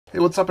Hey,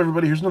 what's up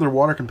everybody? Here's another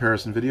water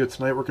comparison video.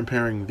 Tonight we're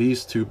comparing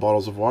these two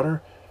bottles of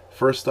water.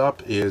 First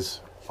up is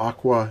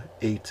Aqua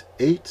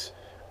 88.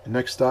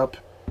 Next up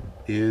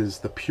is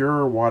the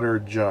Pure Water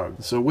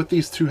Jug. So what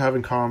these two have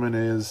in common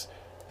is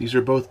these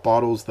are both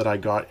bottles that I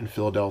got in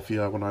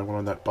Philadelphia when I went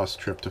on that bus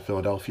trip to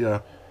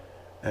Philadelphia.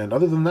 And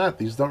other than that,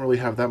 these don't really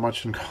have that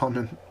much in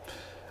common.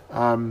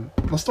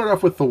 Let's start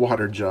off with the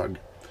water jug,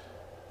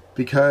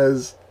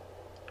 because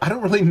I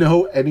don't really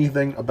know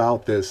anything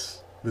about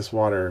this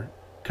water,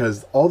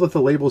 because all that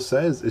the label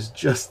says is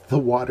just the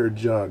water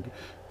jug.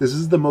 This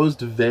is the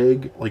most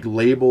vague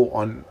label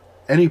on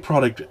any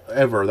product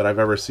ever that I've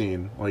ever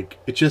seen.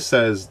 It just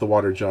says the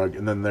water jug,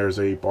 and then there's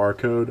a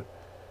barcode.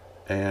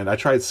 And I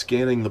tried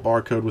scanning the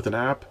barcode with an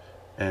app,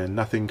 and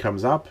nothing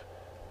comes up.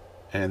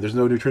 And there's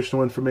no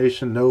nutritional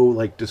information, no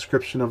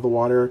description of the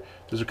water.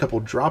 There's a couple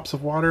drops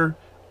of water.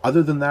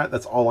 Other than that,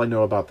 that's all I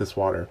know about this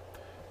water.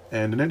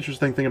 And an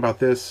interesting thing about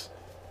this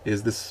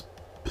is this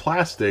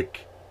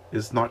plastic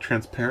is not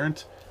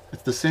transparent.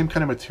 It's the same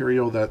kind of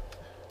material that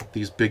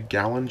these big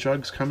gallon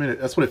jugs come in.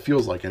 That's what it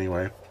feels like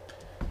anyway.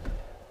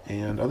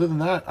 And other than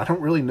that, I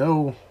don't really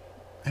know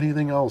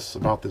anything else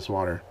about this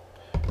water.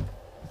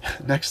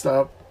 Next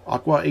up,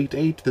 Aqua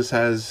 88. This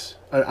has,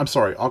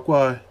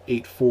 Aqua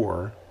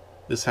 84.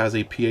 This has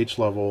a pH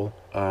level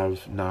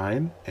of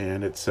 9,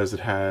 and it says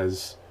it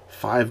has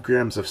 5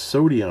 grams of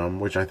sodium,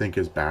 which I think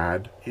is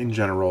bad in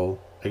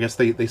general. I guess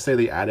they say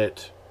they add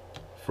it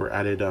for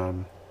added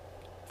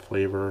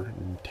flavor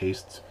and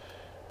taste,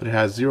 but it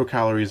has 0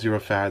 calories, 0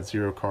 fat,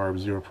 0 carbs,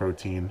 0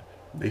 protein.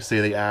 They say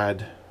they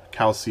add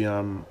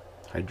calcium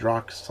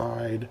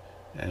hydroxide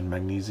and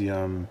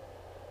magnesium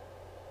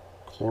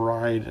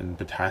chloride and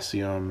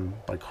potassium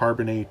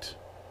bicarbonate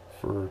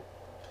for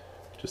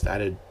just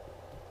added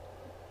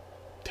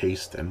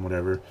taste and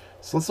whatever.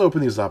 So let's open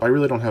these up. I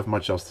really don't have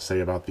much else to say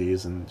about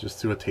these, and just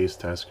do a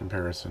taste test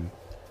comparison.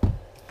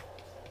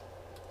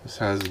 This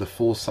has the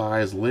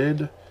full-size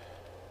lid.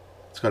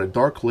 It's got a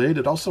dark lid.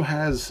 It also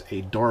has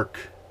a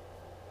dark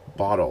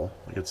bottle.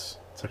 It's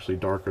actually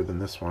darker than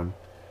this one.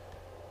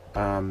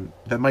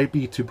 That might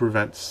be to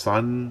prevent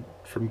sun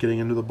from getting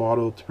into the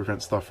bottle, to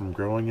prevent stuff from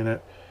growing in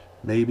it.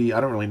 Maybe. I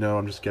don't really know.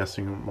 I'm just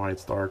guessing why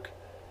it's dark.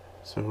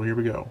 So here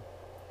we go.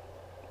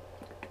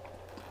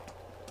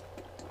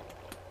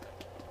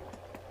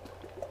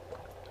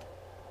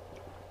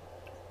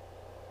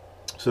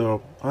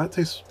 So that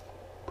tastes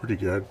pretty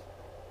good.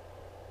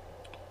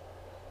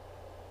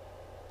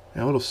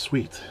 Yeah, a little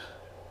sweet.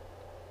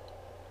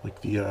 I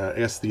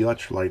guess the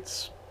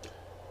electrolytes,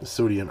 the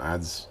sodium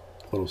adds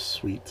a little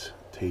sweet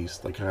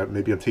taste.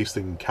 Maybe I'm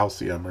tasting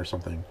calcium or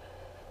something,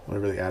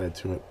 whatever they added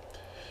to it.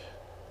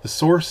 The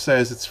source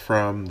says it's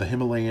from the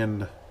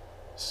Himalayan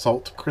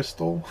salt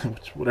crystal,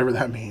 which whatever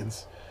that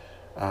means.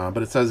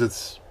 But it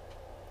says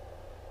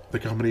the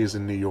company is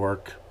in New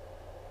York,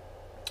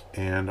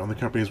 and on the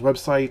company's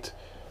website,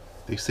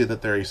 they say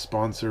that they're a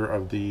sponsor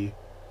of the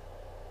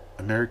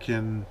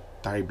American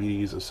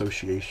Diabetes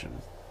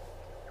Association.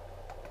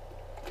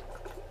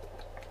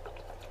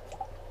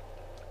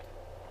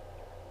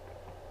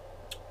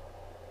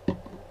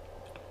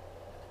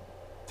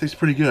 Tastes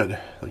pretty good.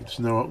 There's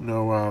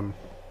no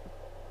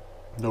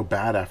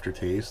bad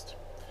aftertaste.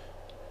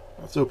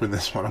 Let's open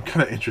this one. I'm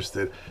kind of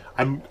interested.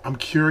 I'm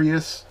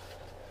curious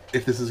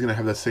if this is gonna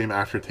have the same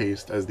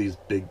aftertaste as these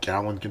big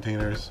gallon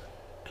containers,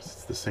 because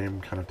it's the same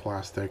kind of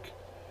plastic.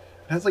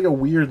 It has a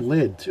weird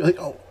lid too.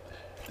 Oh,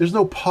 there's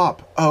no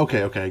pop. Oh,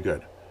 okay,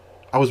 good.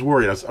 I was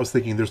worried. I was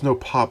thinking there's no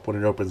pop when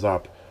it opens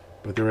up,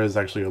 but there is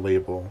actually a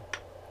label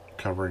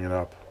covering it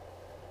up.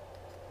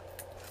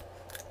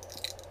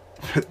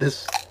 But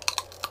this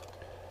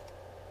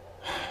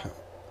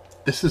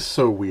is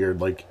so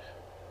weird.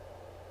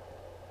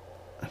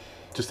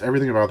 Just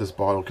everything about this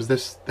bottle, because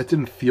that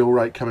didn't feel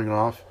right coming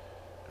off.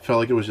 It felt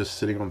like it was just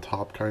sitting on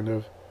top, kind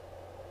of.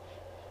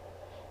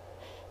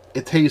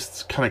 It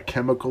tastes kind of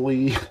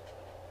chemically.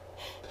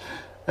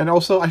 And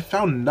also, I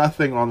found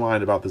nothing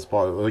online about this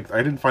bottle. I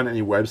didn't find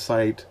any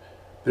website.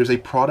 There's a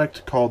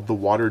product called the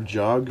Water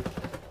Jug,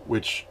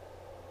 which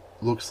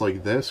looks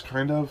like this,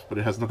 kind of, but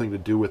it has nothing to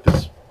do with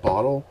this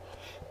bottle.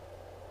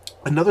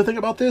 Another thing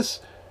about this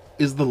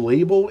is the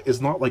label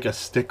is not like a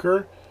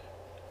sticker.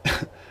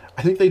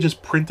 I think they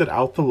just printed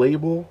out the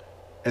label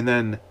and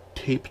then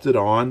taped it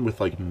on with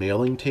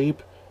mailing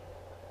tape,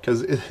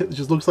 because it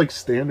just looks like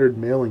standard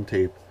mailing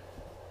tape.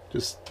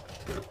 Just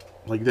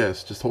like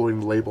this, just holding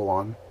the label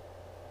on.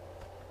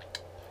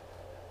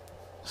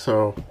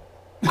 So,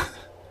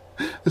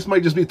 this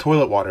might just be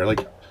toilet water.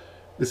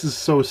 This is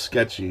so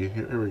sketchy.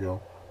 Here we go.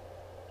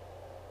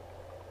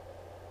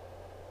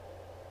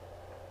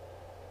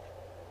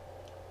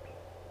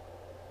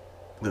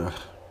 Ugh.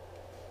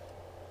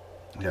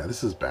 Yeah,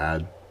 this is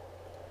bad.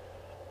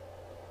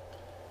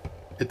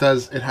 It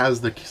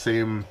has the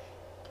same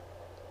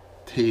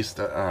taste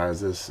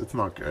as this. It's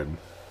not good.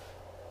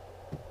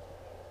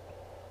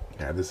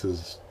 Yeah, this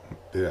is...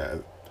 Yeah.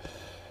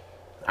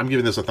 I'm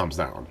giving this a thumbs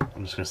down.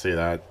 I'm just going to say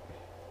that.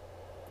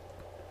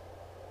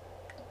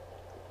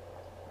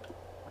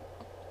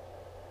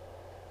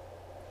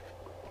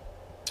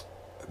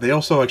 They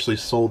also actually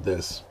sold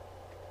this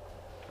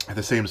at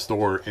the same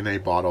store in a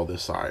bottle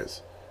this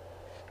size,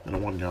 in a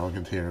 1 gallon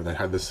container that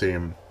had the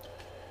same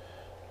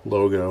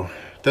logo.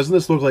 Doesn't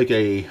this look like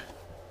a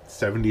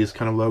 70s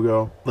kind of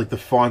logo? Like the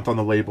font on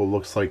the label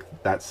looks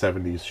like that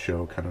 70s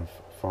show kind of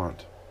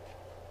font.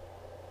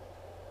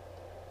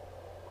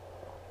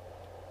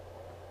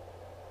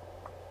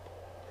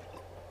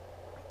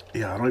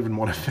 Yeah, I don't even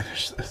want to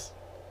finish this.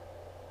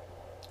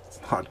 It's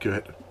not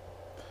good.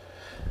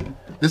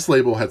 This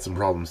label had some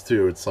problems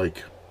too. It's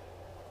like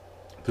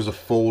there's a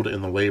fold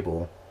in the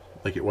label,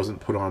 like it wasn't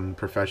put on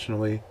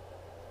professionally.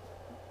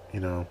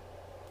 You know,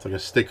 it's like a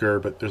sticker,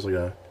 but there's like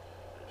a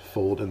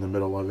fold in the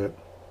middle of it.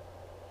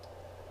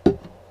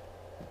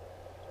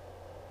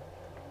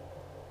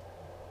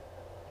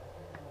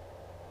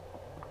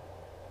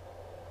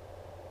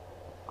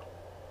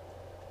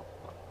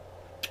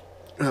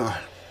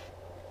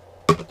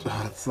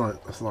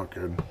 That's not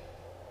good.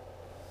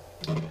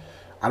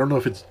 I don't know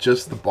if it's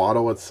just the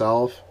bottle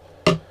itself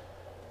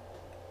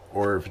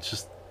or if it's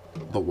just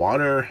the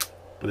water,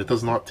 but it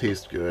does not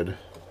taste good.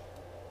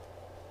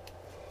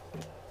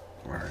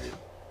 Alright.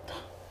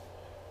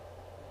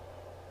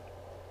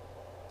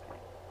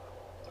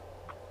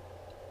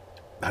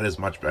 That is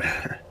much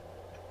better.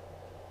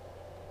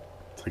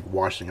 It's like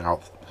washing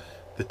out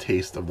the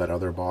taste of that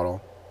other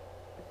bottle.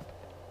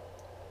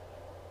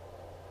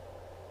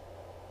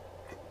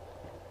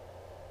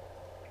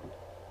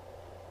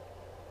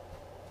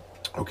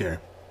 Okay.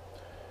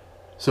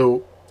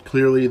 So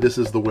clearly this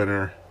is the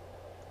winner.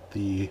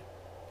 The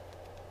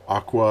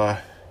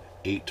Aqua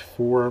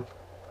 84.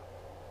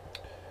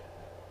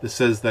 This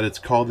says that it's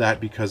called that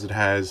because it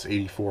has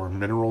 84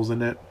 minerals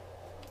in it.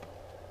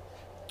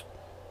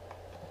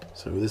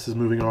 So this is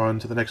moving on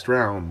to the next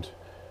round.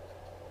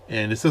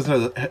 And it says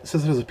it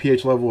has a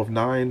pH level of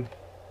 9.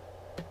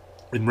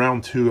 In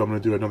round 2, I'm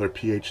going to do another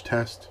pH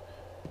test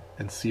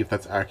and see if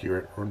that's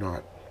accurate or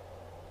not.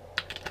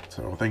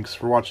 So thanks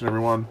for watching,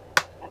 everyone.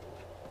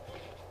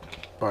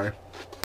 Bye.